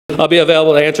I'll be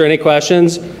available to answer any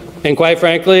questions. And quite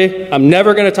frankly, I'm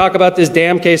never going to talk about this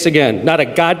damn case again. Not a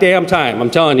goddamn time, I'm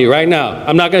telling you right now.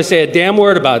 I'm not going to say a damn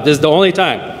word about it. This is the only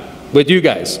time with you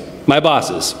guys, my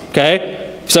bosses,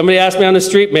 okay? If somebody asks me on the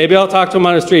street, maybe I'll talk to them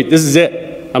on the street. This is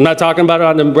it. I'm not talking about it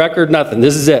on the record, nothing.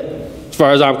 This is it, as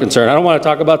far as I'm concerned. I don't want to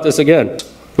talk about this again,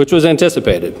 which was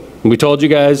anticipated. We told you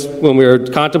guys when we were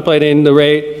contemplating the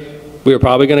rate, we were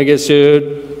probably going to get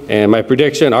sued, and my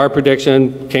prediction, our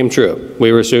prediction, came true.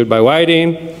 We were sued by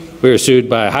Whiting, we were sued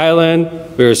by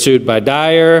Highland, we were sued by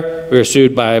Dyer, we were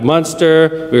sued by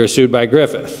Munster, we were sued by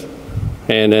Griffith.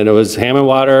 And then it was Hammond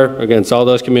Water against all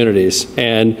those communities.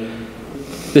 And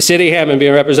the city of Hammond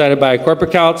being represented by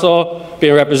corporate counsel,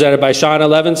 being represented by Shauna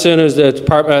Levinson, who's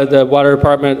the water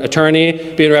department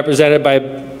attorney, being represented by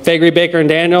Faegre, Baker, and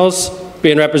Daniels,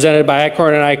 being represented by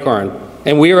Icorn and Icorn.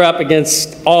 And we were up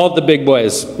against all the big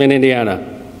boys in Indiana.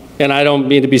 And I don't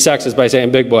mean to be sexist by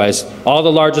saying big boys. All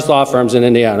the largest law firms in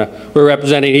Indiana. We're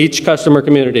representing each customer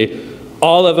community,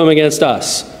 all of them against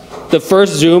us. The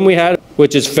first Zoom we had,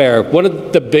 which is fair, one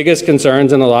of the biggest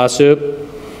concerns in the lawsuit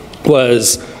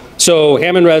was, so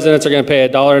Hammond residents are going to pay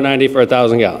 $1.90 for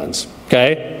 1,000 gallons,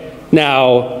 okay?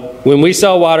 Now, when we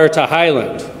sell water to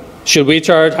Highland, should we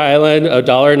charge Highland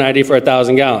 $1.90 for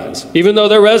 1,000 gallons? Even though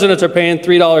their residents are paying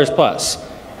 $3 plus.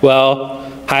 Well,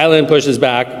 Highland pushes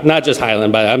back, not just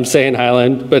Highland, but I'm saying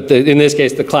Highland, but in this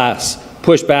case the class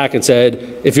pushed back and said,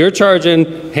 if you're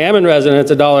charging Hammond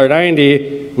residents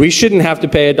 $1.90, we shouldn't have to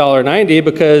pay $1.90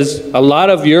 because a lot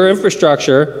of your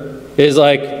infrastructure is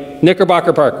like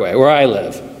Knickerbocker Parkway, where I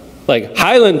live. Like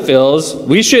Highland feels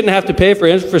we shouldn't have to pay for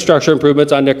infrastructure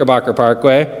improvements on Knickerbocker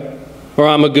Parkway or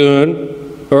on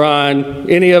Magoon or on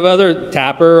any of other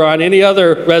Tapper or on any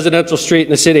other residential street in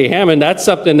the city of Hammond. That's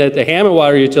something that the Hammond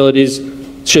water utilities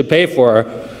should pay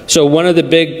for. So one of the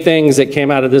big things that came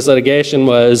out of this litigation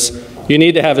was you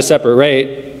need to have a separate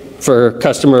rate for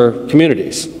customer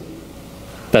communities.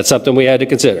 That's something we had to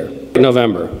consider in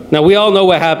November. Now we all know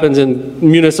what happens in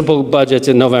municipal budgets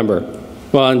in November.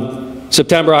 Well, in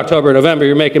September, October, November,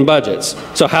 you're making budgets.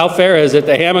 So how fair is it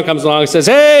that Hammond comes along and says,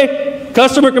 hey,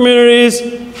 customer communities,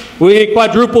 we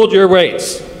quadrupled your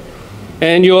rates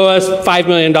and you owe us $5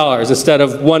 million instead of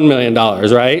 $1 million,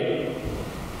 right?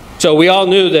 So we all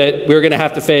knew that we were going to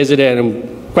have to phase it in.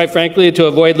 And quite frankly, to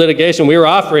avoid litigation, we were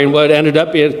offering what ended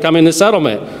up becoming the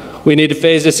settlement. We need to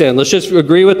phase this in. Let's just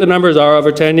agree what the numbers are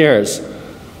over 10 years.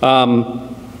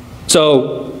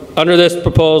 So under this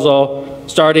proposal,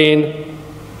 starting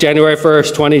January 1st,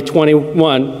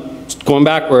 2021, going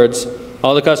backwards,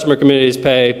 all the customer communities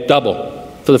pay double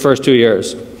for the first 2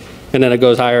 years. And then it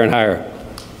goes higher and higher.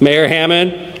 Mayor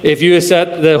Hammond, if you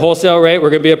set the wholesale rate,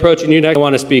 we're going to be approaching you next. I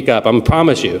want to speak up, I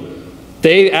promise you.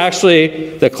 They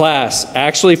actually, the class,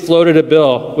 actually floated a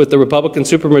bill with the Republican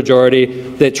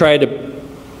supermajority that tried to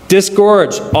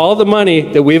disgorge all the money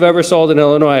that we've ever sold in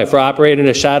Illinois for operating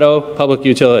a shadow public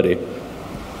utility.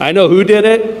 I know who did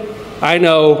it. I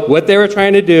know what they were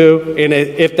trying to do. And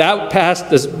if that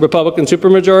passed the Republican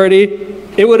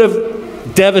supermajority, it would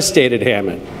have devastated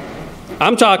Hammond.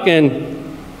 I'm talking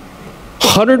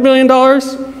 $100 million,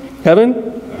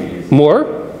 Kevin?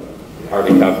 More?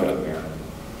 Hardly calculate, Mayor.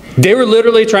 They were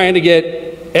literally trying to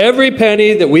get every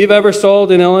penny that we've ever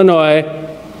sold in Illinois,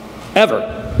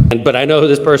 ever. But I know who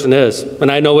this person is,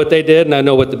 and I know what they did, and I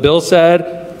know what the bill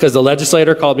said, because the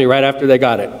legislator called me right after they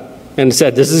got it and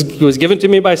said, was given to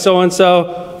me by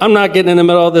so-and-so. I'm not getting in the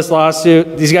middle of this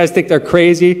lawsuit. These guys think they're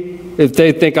crazy if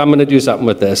they think I'm going to do something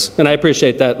with this, and I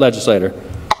appreciate that legislator.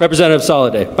 Representative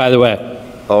Soliday, by the way.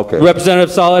 Okay.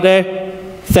 Representative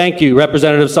Soliday, thank you,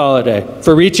 Representative Soliday,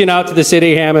 for reaching out to the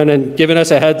city of Hammond and giving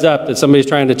us a heads up that somebody's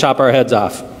trying to chop our heads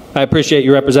off. I appreciate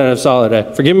you, Representative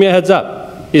Soliday, for giving me a heads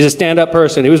up. He's a stand-up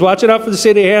person. He was watching out for the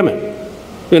city of Hammond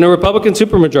in a Republican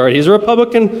supermajority. He's a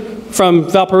Republican from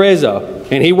Valparaiso,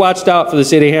 and he watched out for the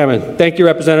city of Hammond. Thank you,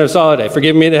 Representative Soliday, for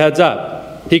giving me the heads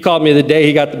up. He called me the day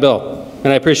he got the bill,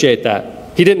 and I appreciate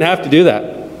that. He didn't have to do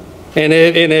that. And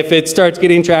if it starts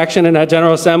getting traction in that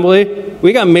General Assembly,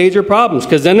 we got major problems,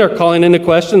 because then they're calling into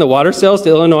question the water sales to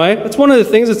Illinois. That's one of the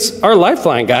things that's our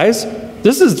lifeline, guys.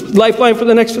 This is lifeline for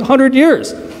the next 100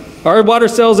 years. Our water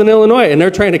sales in Illinois, and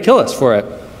they're trying to kill us for it.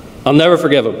 I'll never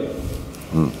forgive them.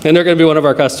 And they're going to be one of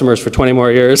our customers for 20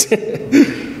 more years.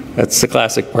 That's the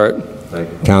classic part. Thank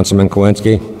you. Councilman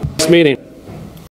Kowinski. Next meeting.